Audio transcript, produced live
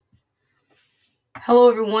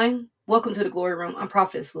Hello, everyone. Welcome to the Glory Room. I'm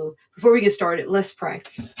Prophetess Lou. Before we get started, let's pray.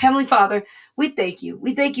 Heavenly Father, we thank you.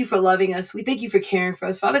 We thank you for loving us. We thank you for caring for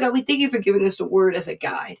us. Father God, we thank you for giving us the word as a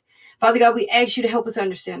guide. Father God, we ask you to help us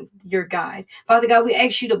understand your guide. Father God, we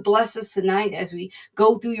ask you to bless us tonight as we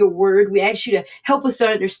go through your word. We ask you to help us to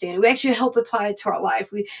understand. We ask you to help apply it to our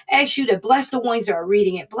life. We ask you to bless the ones that are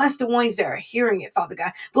reading it. Bless the ones that are hearing it, Father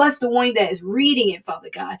God. Bless the one that is reading it, Father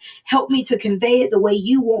God. Help me to convey it the way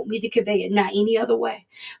you want me to convey it, not any other way.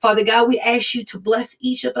 Father God, we ask you to bless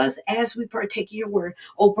each of us as we partake of your word.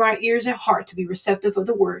 Open our ears and heart to be receptive of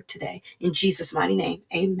the word today. In Jesus' mighty name,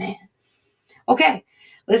 amen. Okay,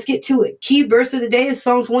 let's get to it. Key verse of the day is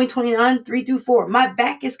Psalms 129, 3-4. My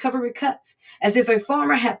back is covered with cuts, as if a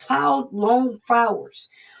farmer had plowed long furrows.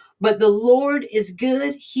 But the Lord is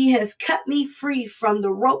good. He has cut me free from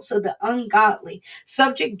the ropes of the ungodly.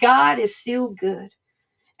 Subject, God is still good.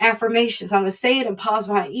 Affirmations. I'm going to say it and pause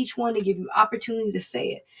behind each one to give you opportunity to say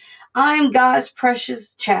it. I am God's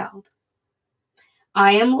precious child.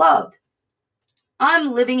 I am loved.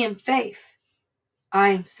 I'm living in faith. I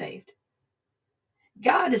am saved.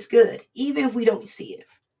 God is good, even if we don't see it.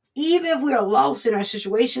 Even if we are lost in our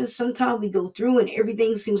situations, sometimes we go through and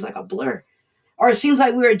everything seems like a blur. Or it seems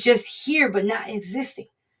like we are just here but not existing.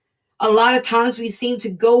 A lot of times we seem to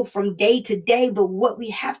go from day to day, but what we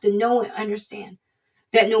have to know and understand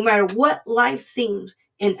that no matter what life seems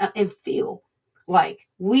and feel like,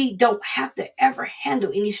 we don't have to ever handle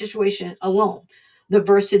any situation alone. The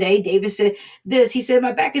verse today, David said this. He said,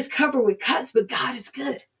 my back is covered with cuts, but God is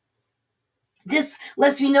good. This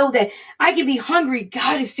lets me know that I can be hungry,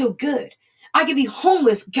 God is still good. I can be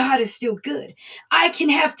homeless, God is still good. I can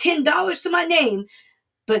have $10 to my name,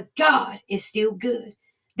 but God is still good.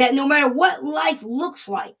 That no matter what life looks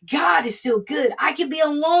like, God is still good. I can be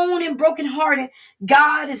alone and brokenhearted.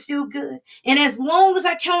 God is still good. And as long as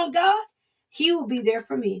I count on God, he will be there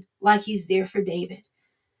for me like he's there for David,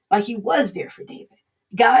 like he was there for David.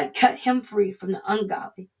 God cut him free from the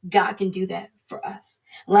ungodly. God can do that for us.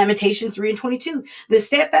 Lamentations 3:22. The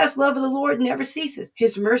steadfast love of the Lord never ceases.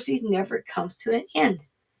 His mercy never comes to an end.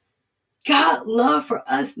 God's love for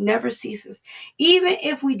us never ceases. Even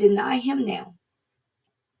if we deny him now,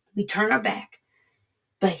 we turn our back,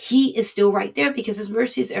 but he is still right there because his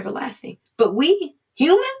mercy is everlasting. But we,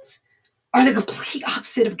 humans, are the complete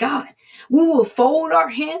opposite of God. We will fold our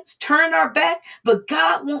hands, turn our back, but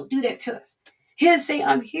God won't do that to us. He'll say,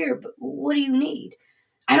 I'm here, but what do you need?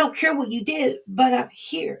 I don't care what you did, but I'm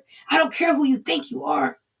here. I don't care who you think you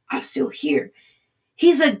are. I'm still here.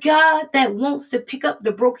 He's a God that wants to pick up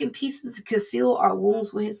the broken pieces and conceal our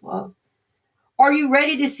wounds with his love. Are you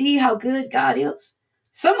ready to see how good God is?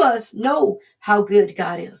 Some of us know how good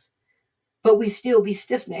God is, but we still be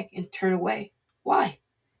stiff-necked and turn away. Why?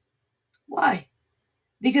 Why?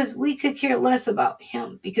 Because we could care less about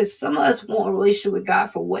him, because some of us want a relationship with God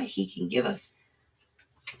for what he can give us.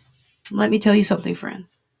 Let me tell you something,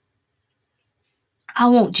 friends. I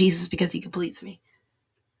want Jesus because he completes me.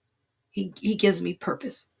 He gives me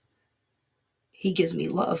purpose. He gives me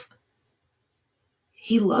love.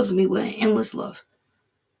 He loves me with an endless love.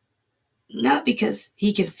 Not because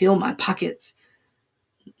he can fill my pockets,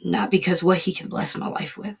 not because what he can bless my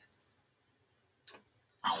life with.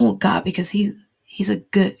 I want God because he's a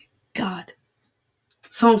good God.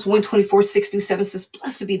 Psalms 124, 6-7 says,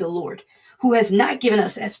 blessed be the Lord, who has not given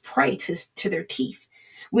us as prey to their teeth.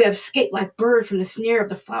 We have escaped like bird from the snare of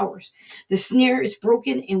the flowers. The snare is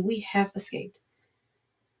broken and we have escaped.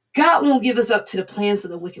 God won't give us up to the plans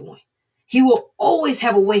of the wicked one. He will always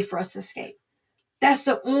have a way for us to escape. That's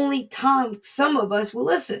the only time some of us will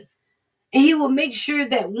listen. And he will make sure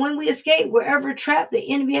that when we escape, wherever trap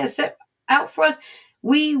the enemy has set out for us,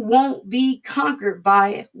 we won't be conquered by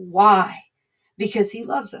it. Why? Because he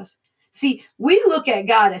loves us. See, we look at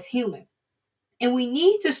God as human, and we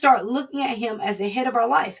need to start looking at him as the head of our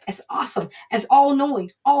life, as awesome, as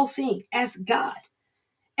all-knowing, all-seeing, as God.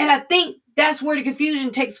 And I think that's where the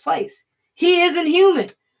confusion takes place. He isn't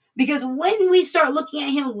human, because when we start looking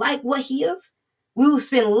at him like what he is, we will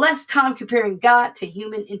spend less time comparing God to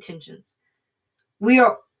human intentions. We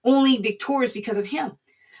are only victorious because of him.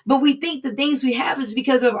 But we think the things we have is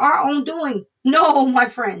because of our own doing. No, my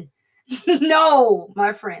friend. No,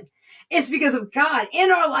 my friend. It's because of God.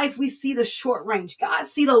 In our life, we see the short range. God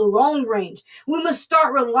see the long range. We must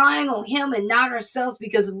start relying on him and not ourselves,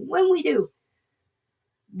 because when we do,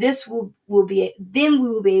 then we will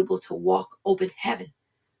be able to walk open heaven.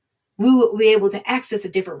 We will be able to access a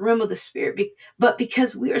different realm of the spirit. But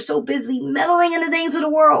because we are so busy meddling in the things of the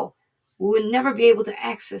world, we will never be able to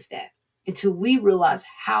access that until we realize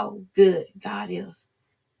how good God is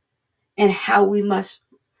and how we must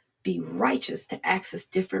be righteous to access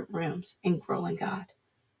different realms and grow in God.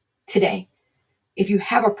 Today, if you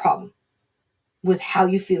have a problem with how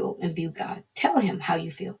you feel and view God, tell him how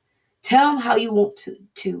you feel. Tell him how you want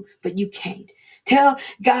to, but you can't. Tell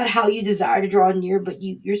God how you desire to draw near, but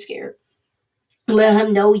you're scared. Let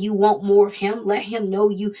him know you want more of him. Let him know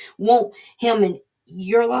you want him in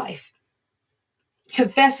your life.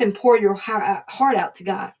 Confess and pour your heart out to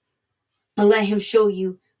God and let him show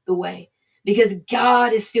you the way, because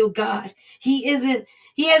God is still God. He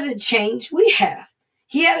hasn't changed. We have.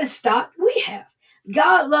 He hasn't stopped. We have.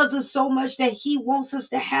 God loves us so much that he wants us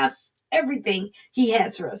to have everything he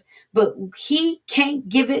has for us, but he can't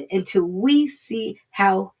give it until we see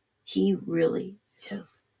how he really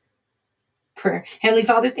is. Prayer. Heavenly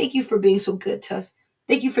Father, thank you for being so good to us.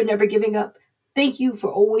 Thank you for never giving up. Thank you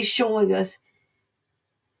for always showing us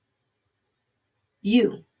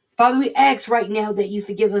you. Father, we ask right now that you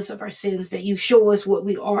forgive us of our sins, that you show us what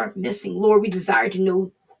we are missing. Lord, we desire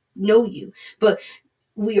to know you, but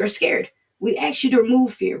we are scared. We ask you to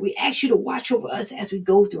remove fear. We ask you to watch over us as we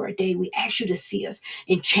go through our day. We ask you to see us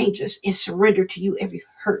and change us and surrender to you every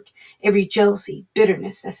hurt, every jealousy,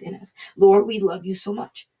 bitterness that's in us. Lord, we love you so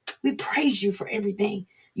much. We praise you for everything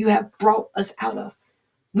you have brought us out of.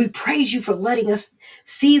 We praise you for letting us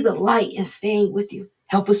see the light and staying with you.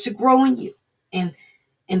 Help us to grow in you and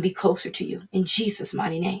be closer to you. In Jesus'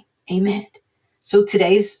 mighty name, amen. So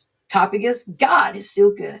today's topic is God is still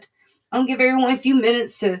good. I'm going to give everyone a few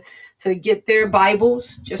minutes to get their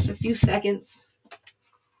Bibles, just a few seconds.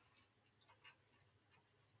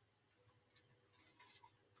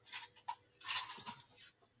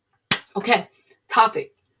 Okay,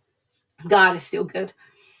 topic. God is still good.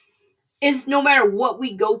 It's no matter what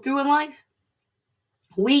we go through in life,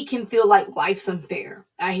 we can feel like life's unfair.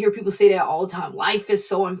 I hear people say that all the time. Life is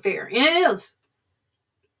so unfair. And it is.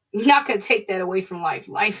 You're not going to take that away from life.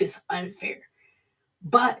 Life is unfair.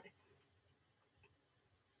 But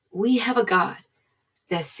we have a God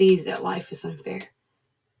that sees that life is unfair.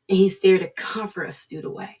 And he's there to comfort us through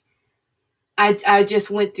the way. I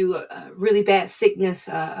just went through a really bad sickness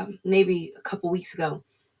maybe a couple weeks ago.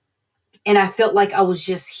 And I felt like I was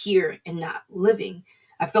just here and not living.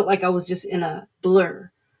 I felt like I was just in a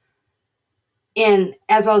blur. And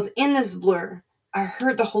as I was in this blur, I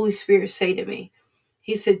heard the Holy Spirit say to me,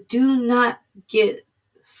 he said, do not get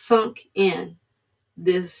sunk in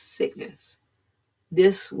this sickness.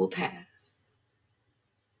 This will pass.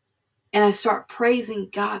 And I start praising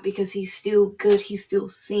God because he's still good. He's still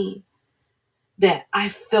seen that I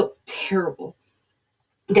felt terrible,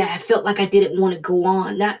 that I felt like I didn't want to go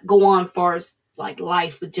on, not go on far as like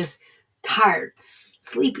life, but just tired,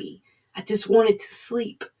 sleepy. I just wanted to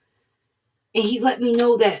sleep. And he let me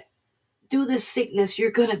know that through this sickness, you're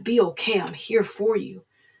going to be okay. I'm here for you.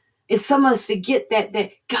 And some of us forget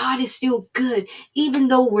that God is still good. Even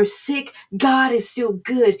though we're sick, God is still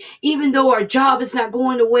good. Even though our job is not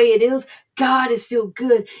going the way it is, God is still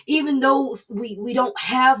good. Even though we don't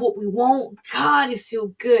have what we want, God is still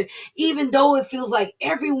good. Even though it feels like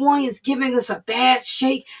everyone is giving us a bad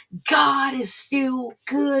shake, God is still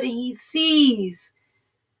good. And he sees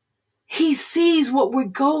what we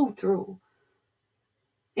go through.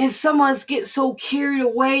 And some of us get so carried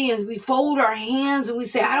away as we fold our hands and we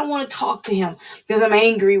say, I don't want to talk to him because I'm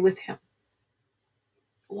angry with him.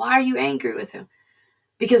 Why are you angry with him?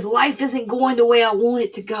 Because life isn't going the way I want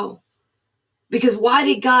it to go. Because why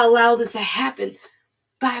did God allow this to happen?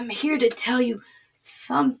 But I'm here to tell you,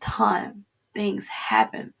 sometimes things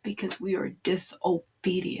happen because we are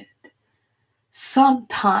disobedient.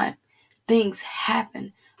 Sometimes things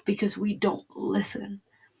happen because we don't listen.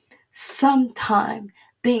 Sometimes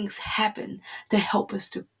things happen to help us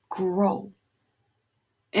to grow.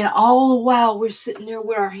 And all the while we're sitting there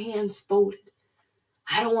with our hands folded.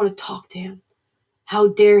 I don't want to talk to him. How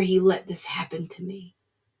dare he let this happen to me?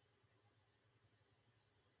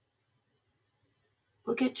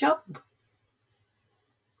 Look at Job.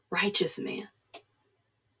 Righteous man.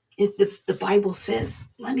 The Bible says,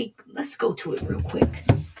 let's go to it real quick.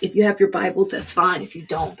 If you have your Bibles, that's fine. If you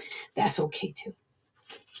don't, that's okay too.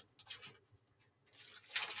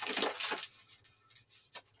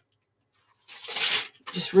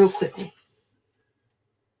 Just real quickly.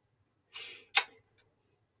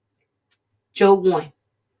 Job 1.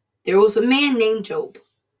 There was a man named Job.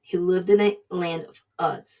 He lived in a land of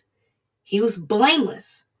Uz. He was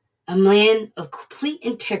blameless, a man of complete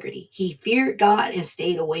integrity. He feared God and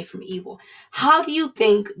stayed away from evil. How do you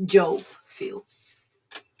think Job feel?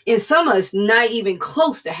 And some of us not even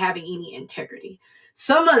close to having any integrity.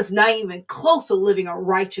 Some of us not even close to living a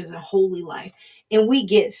righteous and holy life. And we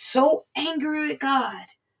get so angry with God.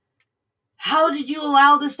 How did you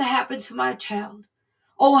allow this to happen to my child?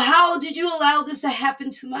 Oh, how did you allow this to happen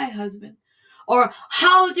to my husband? Or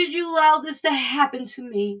how did you allow this to happen to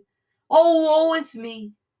me? Oh, woe is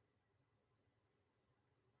me.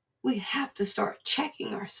 We have to start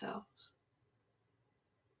checking ourselves.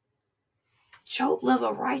 Job lived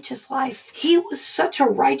a righteous life. He was such a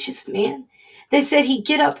righteous man. They said he'd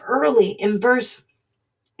get up early in verse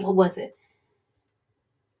 5.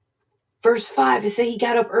 It said he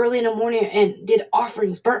got up early in the morning and did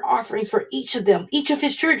burnt offerings for each of them, each of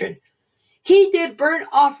his children. He did burnt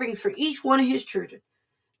offerings for each one of his children.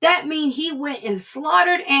 That means he went and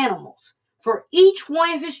slaughtered animals for each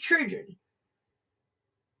one of his children,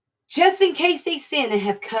 just in case they sin and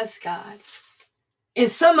have cussed God. And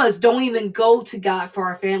some of us don't even go to God for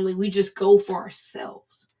our family. We just go for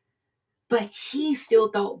ourselves. But he still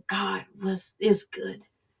thought God is good.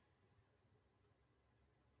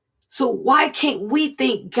 So why can't we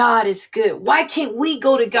think God is good? Why can't we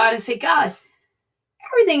go to God and say, God,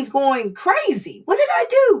 everything's going crazy. What did I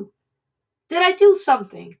do? Did I do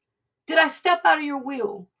something? Did I step out of your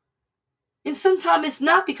will? And sometimes it's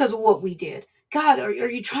not because of what we did. God, are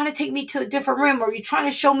you trying to take me to a different realm? Are you trying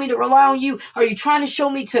to show me to rely on you? Are you trying to show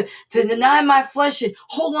me to deny my flesh and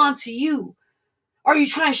hold on to you? Are you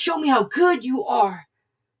trying to show me how good you are?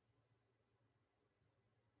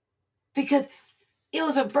 Because it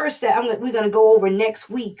was a verse that we're going to go over next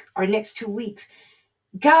week or next 2 weeks.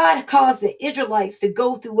 God caused the Israelites to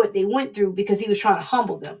go through what they went through because he was trying to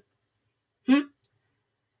humble them.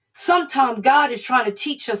 Sometimes God is trying to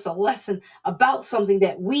teach us a lesson about something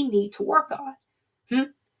that we need to work on.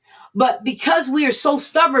 But because we are so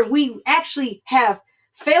stubborn, we actually have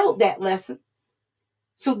failed that lesson.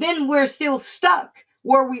 So then we're still stuck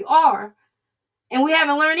where we are and we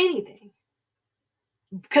haven't learned anything.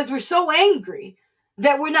 Because we're so angry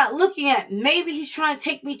that we're not looking at maybe he's trying to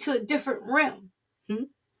take me to a different realm.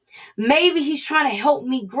 Maybe he's trying to help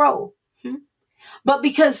me grow. But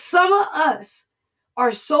because some of us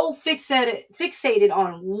are so fixated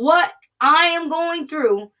on what I am going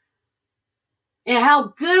through and how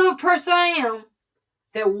good of a person I am,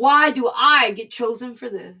 that why do I get chosen for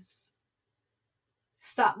this?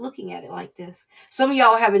 Stop looking at it like this. Some of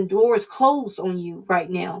y'all having doors closed on you right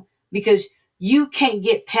now because you can't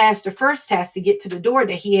get past the first task to get to the door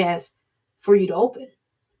that he has for you to open.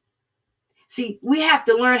 See, we have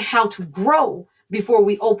to learn how to grow before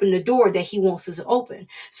we open the door that he wants us to open.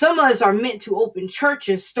 Some of us are meant to open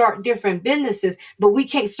churches, start different businesses, but we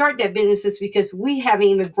can't start that businesses because we haven't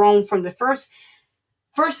even grown from the first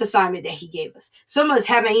assignment that he gave us. Some of us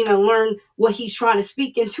haven't even learned what he's trying to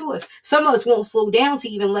speak into us. Some of us won't slow down to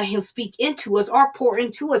even let him speak into us or pour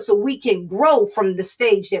into us so we can grow from the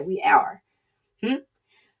stage that we are.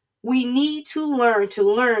 We need to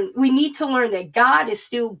learn. We need to learn that God is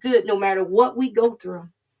still good no matter what we go through.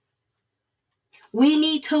 We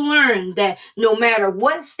need to learn that no matter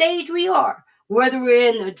what stage we are, whether we're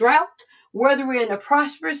in a drought, whether we're in a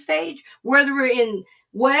prosperous stage, whether we're in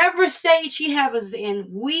whatever stage he has us in,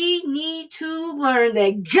 we need to learn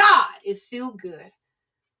that God is still good.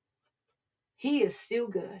 He is still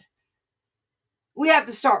good. We have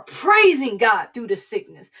to start praising God through the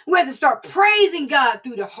sickness. We have to start praising God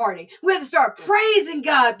through the heartache. We have to start praising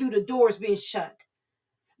God through the doors being shut.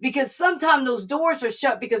 Because sometimes those doors are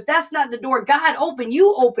shut because that's not the door God opened.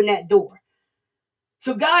 You open that door.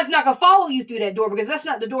 So God's not going to follow you through that door because that's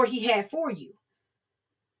not the door he had for you.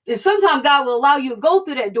 And sometimes God will allow you to go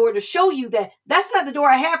through that door to show you that that's not the door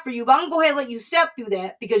I have for you, but I'm going to go ahead and let you step through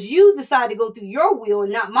that because you decided to go through your will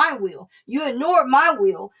and not my will. You ignored my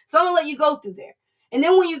will, so I'm going to let you go through there. And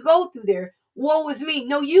then when you go through there, woe is me.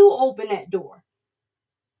 No, you open that door.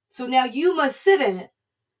 So now you must sit in it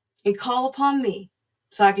and call upon me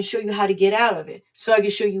so I can show you how to get out of it, so I can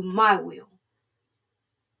show you my will.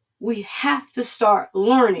 We have to start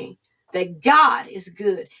learning that God is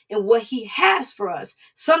good and what he has for us.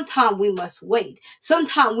 Sometimes we must wait.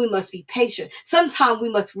 Sometimes we must be patient. Sometimes we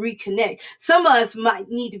must reconnect. Some of us might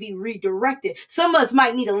need to be redirected. Some of us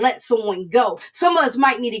might need to let someone go. Some of us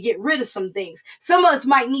might need to get rid of some things. Some of us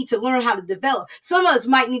might need to learn how to develop. Some of us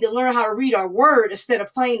might need to learn how to read our word instead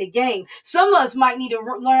of playing the game. Some of us might need to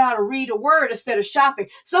learn how to read a word instead of shopping.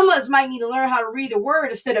 Some of us might need to learn how to read a word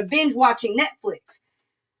instead of binge watching Netflix.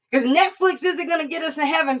 Because Netflix isn't going to get us in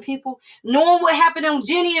heaven, people. Knowing what happened on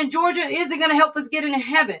Jenny in Georgia isn't going to help us get into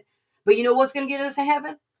heaven. But you know what's going to get us in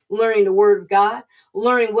heaven? Learning the word of God.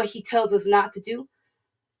 Learning what he tells us not to do.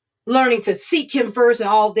 Learning to seek him first and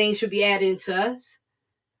all things should be added to us.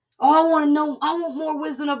 Oh, I want more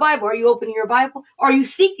wisdom in the Bible. Are you opening your Bible? Are you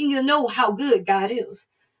seeking to know how good God is?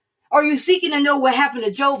 Are you seeking to know what happened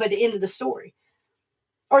to Job at the end of the story?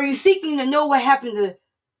 Are you seeking to know what happened to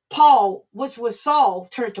Paul, which was Saul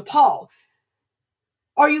turned to Paul?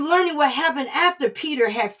 Are you learning what happened after Peter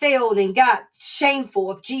had failed and got shameful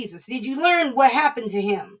of Jesus? Did you learn what happened to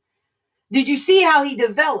him? Did you see how he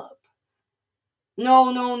developed?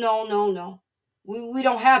 No. We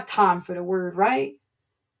don't have time for the word, right?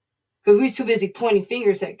 Because we're too busy pointing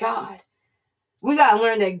fingers at God. We got to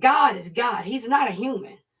learn that God is God. He's not a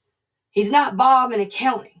human. He's not Bob in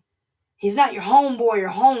accounting. He's not your homeboy or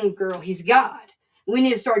homegirl. He's God. We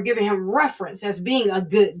need to start giving him reference as being a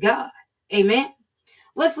good God. Amen?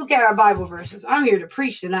 Let's look at our Bible verses. I'm here to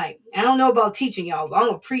preach tonight. I don't know about teaching y'all, but I'm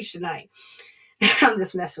going to preach tonight. I'm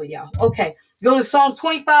just messing with y'all. Okay, go to Psalms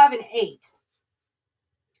 25 and 8.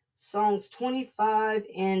 Psalms 25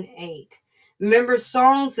 and 8. Remember,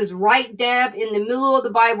 Psalms is right dab in the middle of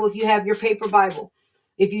the Bible if you have your paper Bible.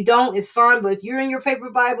 If you don't, it's fine. But if you're in your paper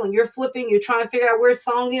Bible and you're flipping, you're trying to figure out where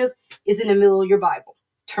song is, it's in the middle of your Bible.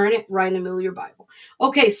 Turn it right in the middle of your Bible.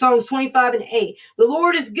 Okay, Psalms 25 and 8. The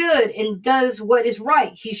Lord is good and does what is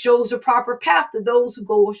right. He shows the proper path to those who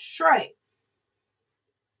go astray.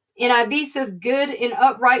 NIV says, good and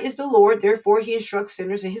upright is the Lord, therefore he instructs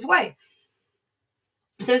sinners in his way.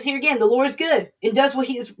 It says here again, the Lord is good and does what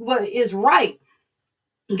is right.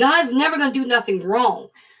 God's never going to do nothing wrong.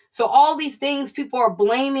 So all these things people are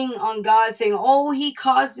blaming on God, saying, oh, he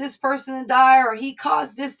caused this person to die or he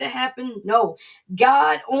caused this to happen. No,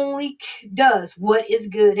 God only does what is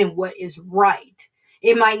good and what is right.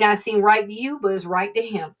 It might not seem right to you, but it's right to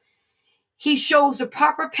him. He shows the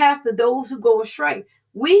proper path to those who go astray.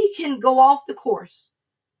 We can go off the course.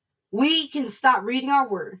 We can stop reading our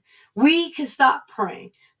word. We can stop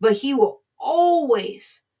praying, but he will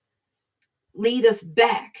always lead us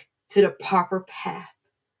back to the proper path.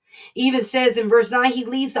 Even says in verse 9, he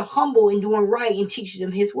leads the humble in doing right and teaches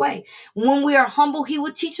them his way. When we are humble, he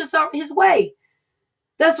will teach us his way.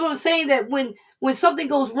 That's what I'm saying, that when something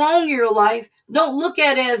goes wrong in your life, don't look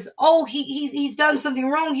at it as, oh, he's done something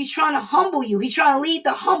wrong. He's trying to humble you. He's trying to lead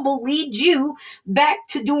the humble, lead you back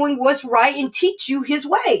to doing what's right and teach you his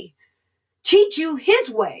way. Teach you his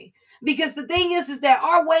way. Because the thing is that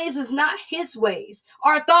our ways is not his ways.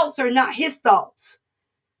 Our thoughts are not his thoughts.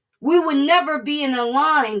 We would never be in a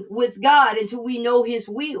line with God until we know his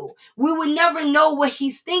will. We would never know what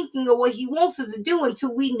he's thinking or what he wants us to do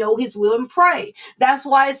until we know his will and pray. That's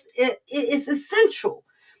why it's essential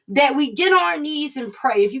that we get on our knees and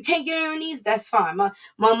pray. If you can't get on your knees, that's fine. My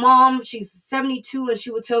mom, she's 72, and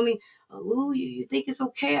she would tell me, Lou, you think it's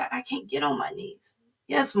okay? I can't get on my knees.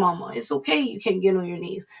 Yes, mama, it's okay you can't get on your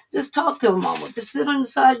knees. Just talk to him, mama. Just sit on the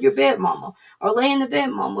side of your bed, mama. Or lay in the bed,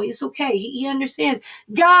 mama. It's okay. He understands.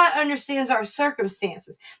 God understands our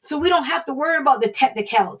circumstances. So we don't have to worry about the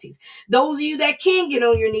technicalities. Those of you that can get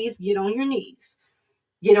on your knees, get on your knees.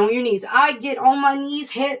 Get on your knees. I get on my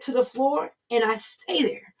knees, head to the floor, and I stay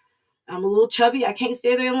there. I'm a little chubby. I can't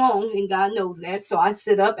stay there long, and God knows that. So I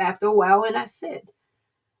sit up after a while, and I sit.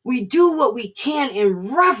 We do what we can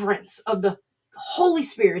in reverence of the Holy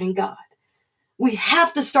Spirit and God. We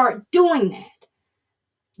have to start doing that.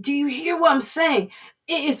 Do you hear what I'm saying?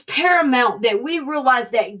 It is paramount that we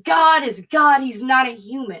realize that God is God. He's not a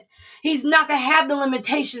human. He's not going to have the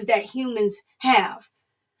limitations that humans have.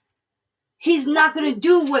 He's not going to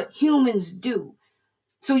do what humans do.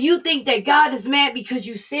 So you think that God is mad because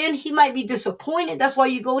you sinned? He might be disappointed. That's why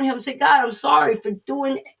you go to him and say, God, I'm sorry for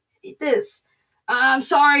doing this. I'm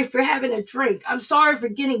sorry for having a drink. I'm sorry for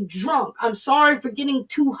getting drunk. I'm sorry for getting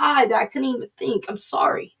too high that I couldn't even think. I'm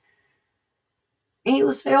sorry. And he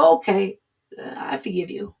will say, okay, I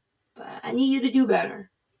forgive you, but I need you to do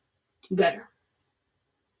better. Do better.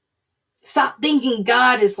 Stop thinking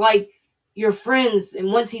God is like your friends,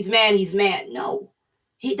 and once he's mad, he's mad. No.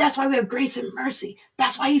 That's why we have grace and mercy.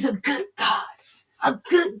 That's why he's a good God. A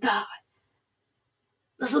good God.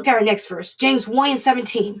 Let's look at our next verse. James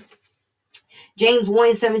 1:17. James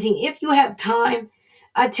 1:17. If you have time,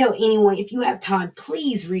 I tell anyone, if you have time,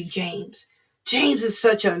 please read James. James is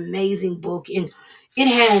such an amazing book, and it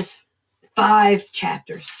has 5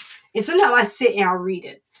 chapters. And sometimes I sit and I'll read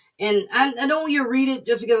it. And I don't want you to read it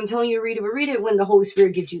just because I'm telling you to read it, but read it when the Holy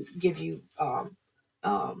Spirit gives you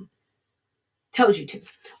tells you to.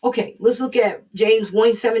 Okay, let's look at James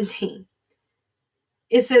 1:17.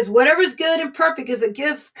 It says, whatever is good and perfect is a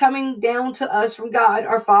gift coming down to us from God,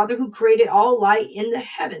 our Father, who created all light in the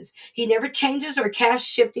heavens. He never changes or casts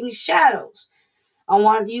shifting shadows.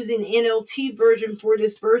 I'm using the NLT version for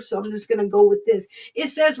this verse, so I'm just going to go with this. It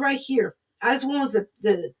says right here, I just want to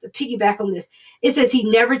piggyback on this. It says he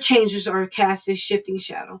never changes or casts his shifting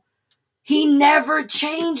shadow. He never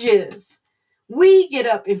changes. We get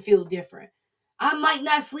up and feel different. I might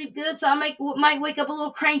not sleep good, so I might wake up a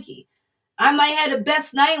little cranky. I might have the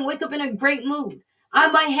best night and wake up in a great mood. I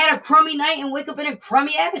might have a crummy night and wake up in a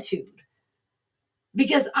crummy attitude.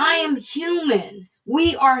 Because I am human.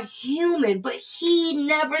 We are human, but he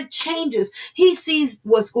never changes. He sees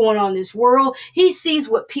what's going on in this world. He sees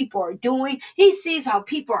what people are doing. He sees how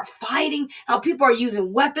people are fighting, how people are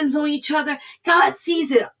using weapons on each other. God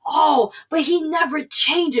sees it all, but he never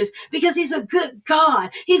changes because he's a good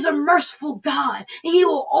God. He's a merciful God, and he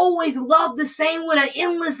will always love the same with an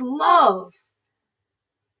endless love.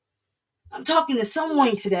 I'm talking to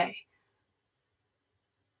someone today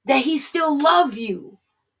that he still loves you.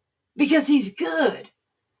 Because he's good.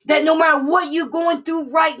 That no matter what you're going through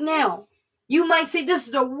right now, you might say, this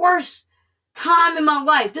is the worst time in my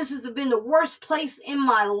life. This has been the worst place in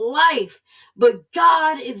my life. But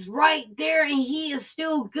God is right there and he is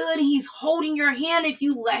still good. He's holding your hand if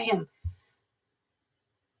you let him.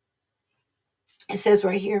 It says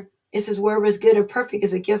right here, it says, wherever is good and perfect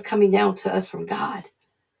is a gift coming down to us from God.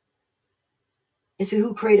 It's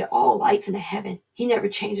who created all lights in the heaven. He never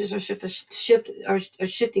changes or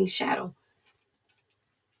shifting shadow.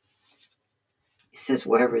 It says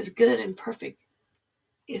wherever is good and perfect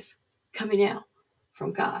is coming out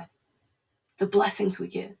from God. The blessings we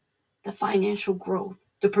get, the financial growth,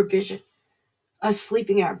 the provision, us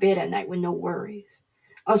sleeping in our bed at night with no worries,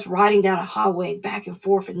 us riding down a highway back and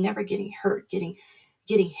forth and never getting hurt, getting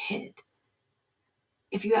hit.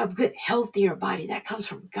 If you have good health in your body, that comes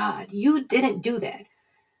from God. You didn't do that.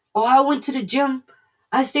 Oh, I went to the gym.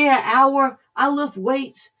 I stayed an hour. I lift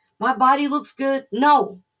weights. My body looks good.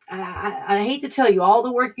 No, I hate to tell you, all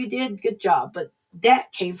the work you did, good job, but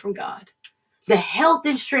that came from God. The health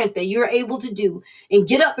and strength that you're able to do and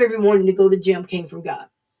get up every morning to go to the gym came from God.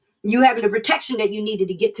 You having the protection that you needed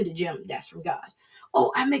to get to the gym, that's from God. Oh,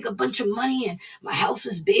 I make a bunch of money and my house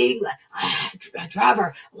is big. I drive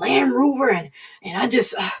a Land Rover and I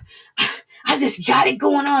just got it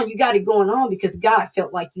going on. You got it going on because God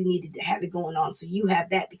felt like you needed to have it going on. So you have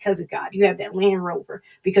that because of God. You have that Land Rover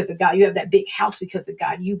because of God. You have that big house because of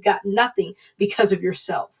God. You got nothing because of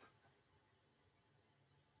yourself.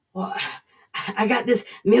 Well, I got this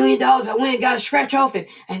 $1 million. I went and got a scratch off and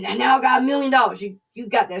now I got $1 million. You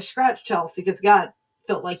got that scratch off because God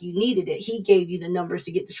felt like you needed it. He gave you the numbers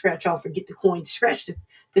to get the scratch off or get the coin to scratch.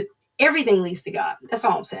 Everything leads to God. That's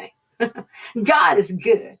all I'm saying. God is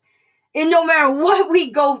good. And no matter what we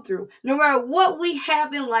go through, no matter what we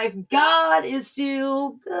have in life, God is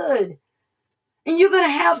still good. And you're going to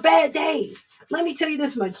have bad days. Let me tell you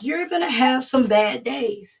this much. You're going to have some bad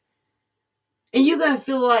days. And you're going to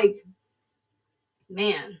feel like,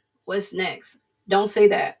 man, what's next? Don't say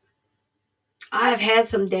that. I've had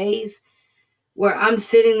some days where I'm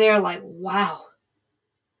sitting there like, wow,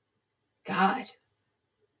 God,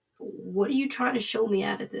 what are you trying to show me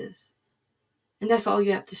out of this? And that's all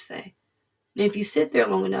you have to say. And if you sit there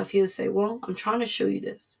long enough, he'll say, well, I'm trying to show you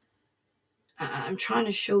this. I'm trying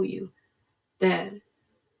to show you that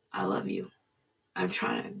I love you. I'm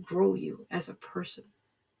trying to grow you as a person.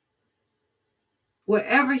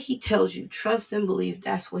 Wherever he tells you, trust and believe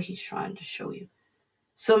that's what he's trying to show you.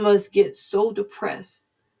 Some of us get so depressed,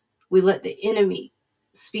 we let the enemy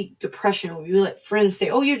speak depression over you. We let friends say,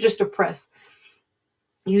 oh, you're just depressed.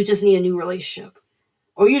 You just need a new relationship.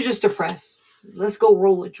 Or you're just depressed. Let's go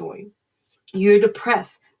roll a joint. You're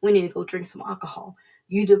depressed. We need to go drink some alcohol.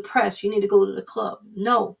 You're depressed. You need to go to the club.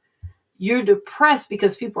 No. You're depressed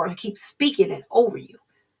because people keep speaking it over you.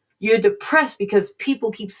 You're depressed because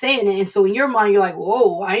people keep saying it. And so in your mind, you're like,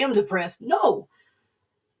 whoa, I am depressed. No.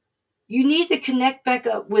 You need to connect back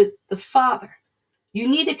up with the Father. You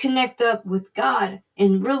need to connect up with God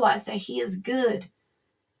and realize that he is good.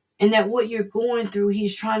 And that what you're going through,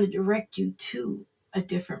 he's trying to direct you to a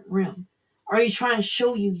different realm. Or he's trying to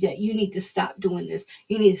show you that you need to stop doing this.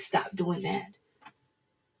 You need to stop doing that.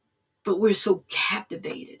 But we're so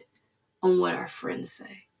captivated on what our friends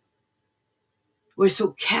say. We're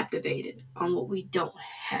so captivated on what we don't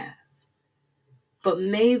have. But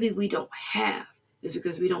maybe we don't have is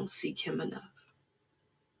because we don't seek him enough.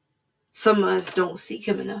 Some of us don't seek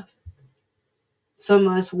him enough. Some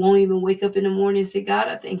of us won't even wake up in the morning and say, God,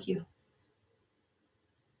 I thank you.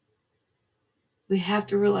 We have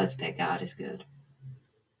to realize that God is good.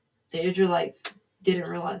 The Israelites didn't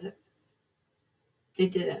realize it. They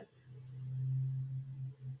didn't.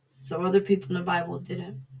 Some other people in the Bible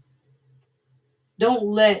didn't. Don't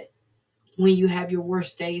let when you have your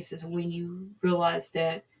worst days is when you realize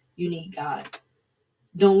that you need God.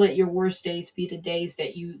 Don't let your worst days be the days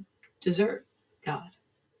that you desert God.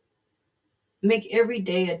 Make every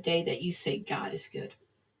day a day that you say God is good.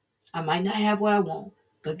 I might not have what I want,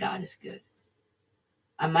 but God is good.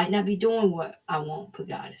 I might not be doing what I want, but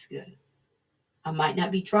God is good. I might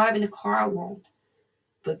not be driving the car I want,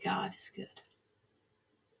 but God is good.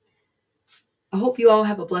 I hope you all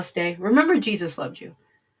have a blessed day. Remember, Jesus loved you.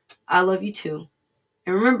 I love you too.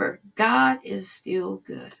 And remember, God is still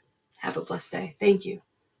good. Have a blessed day. Thank you.